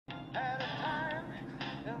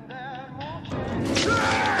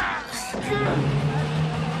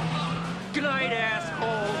Good night,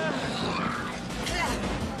 asshole.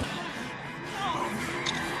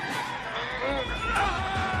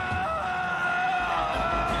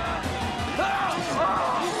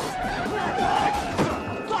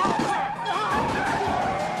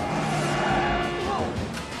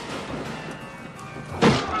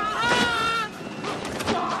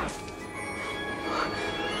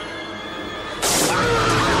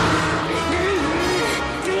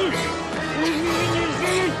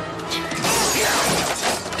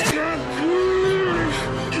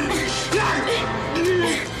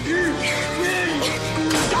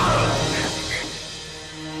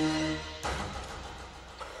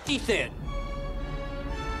 Ethan!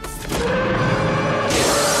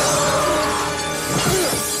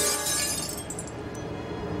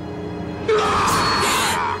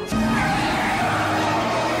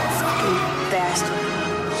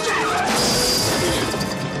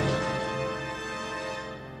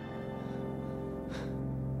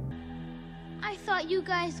 I thought you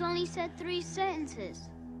guys only said 3 sentences.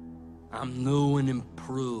 I'm new and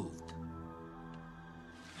improved.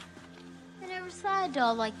 I never saw a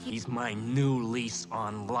doll like you. He's my new lease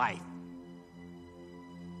on life.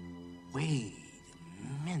 Wait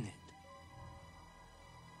a minute.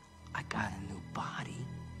 I got a new body.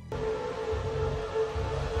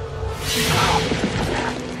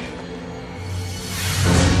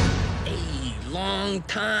 Hey, long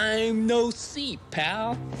time no see,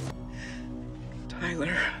 pal.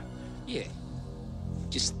 Tyler. Yeah.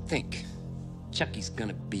 Just think. Chucky's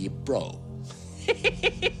gonna be a bro.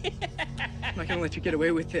 I'm not gonna let you get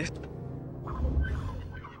away with this.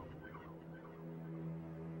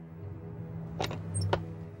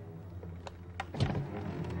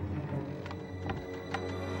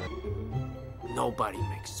 Nobody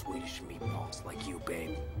makes Swedish meatballs like you,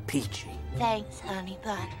 babe. Peachy. Thanks, honey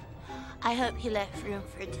bun. I hope you left room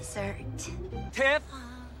for dessert. Tiff?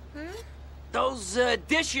 Those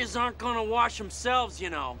dishes aren't gonna wash themselves, you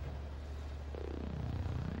know.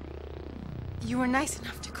 You were nice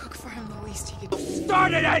enough to cook for him the least he could.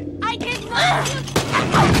 Started it! I didn't want you!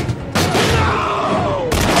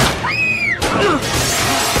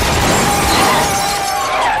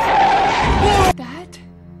 Dad,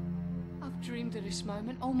 I've dreamed of this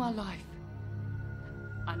moment all my life.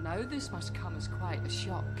 I know this must come as quite a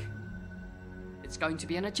shock. It's going to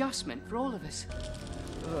be an adjustment for all of us.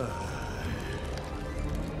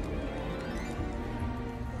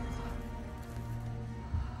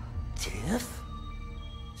 Tiff?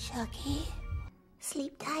 Chucky,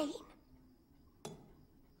 sleep tight.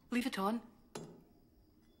 Leave it on.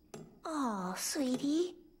 Oh,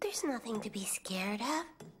 sweetie, there's nothing to be scared of.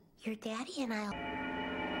 Your daddy and I'll...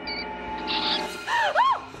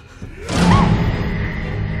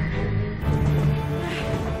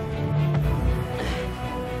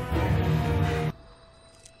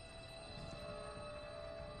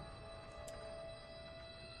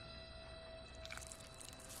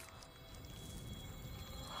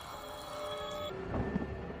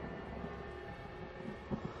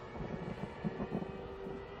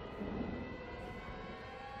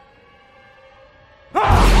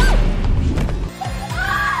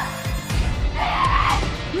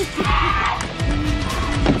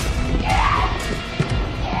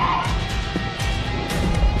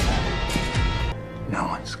 No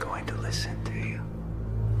one's going to listen to you.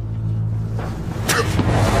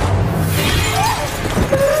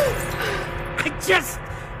 I just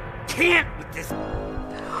can't with this.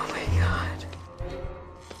 Oh my God.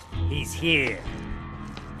 He's here.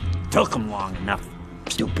 Took him long enough,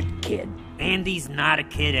 stupid kid. Andy's not a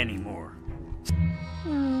kid anymore.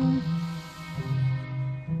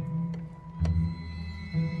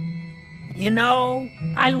 You know,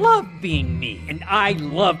 I love being me, and I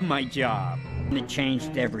love my job. It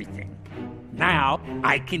changed everything. Now,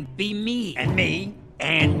 I can be me, and me,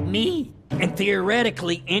 and me. And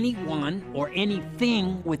theoretically, anyone or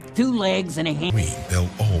anything with 2 legs and a hand. They'll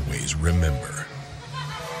always remember.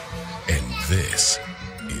 And this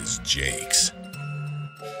is Jake's.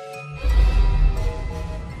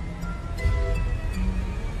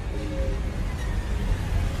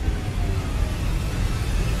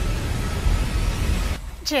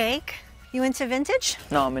 Jake, you into vintage?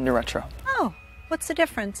 No, I'm into retro. Oh, what's the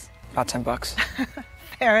difference? About $10.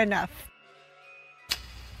 Fair enough.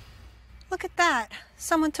 Look at that.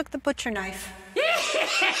 Someone took the butcher knife.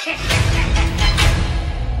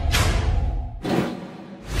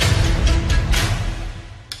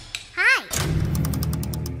 Hi.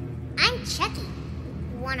 I'm Chucky.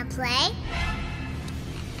 Wanna play?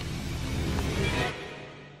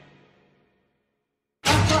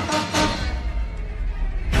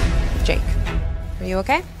 Jake. Are you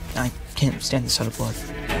okay? I can't stand the sight of blood.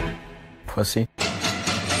 Pussy.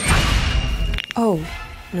 Oh,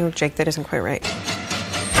 no, Jake, that isn't quite right.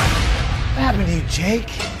 What happened to you, Jake?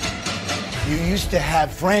 You used to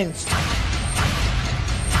have friends.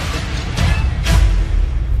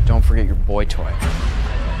 Don't forget your boy toy.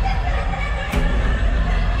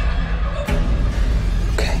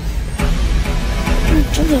 Okay.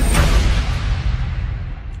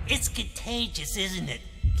 It's contagious, isn't it?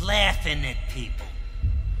 Laughing at people.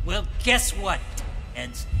 Well, guess what,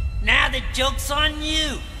 Eds? Now the joke's on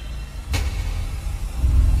you.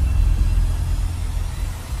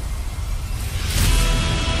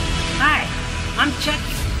 Hi, I'm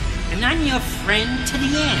Chucky, and I'm your friend to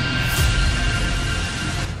the end.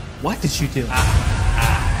 What did you do?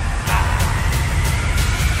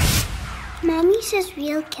 Mommy says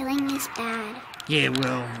real killing is bad. Yeah,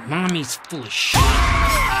 well, Mommy's full of shit.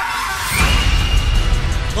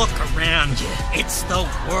 Look around you. It's the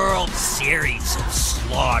World Series of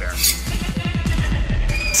Slaughter.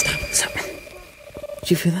 Stop.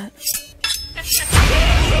 Did you feel that?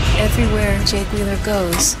 Everywhere Jake Wheeler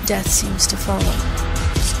goes, death seems to follow.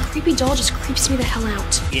 This creepy doll just creeps me the hell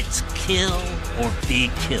out. It's kill or be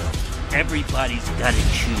killed. Everybody's gotta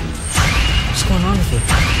choose. What's going on with you?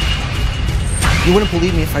 You wouldn't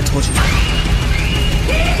believe me if I told you.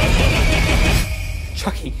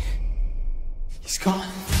 Chucky. He's gone.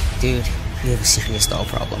 Dude, you have a serious doll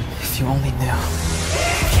problem. If you only knew.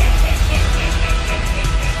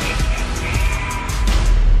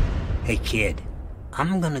 Hey, kid.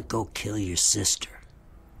 I'm gonna go kill your sister.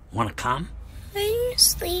 Wanna come? I'm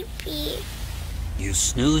sleepy. You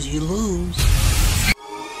snooze, you lose.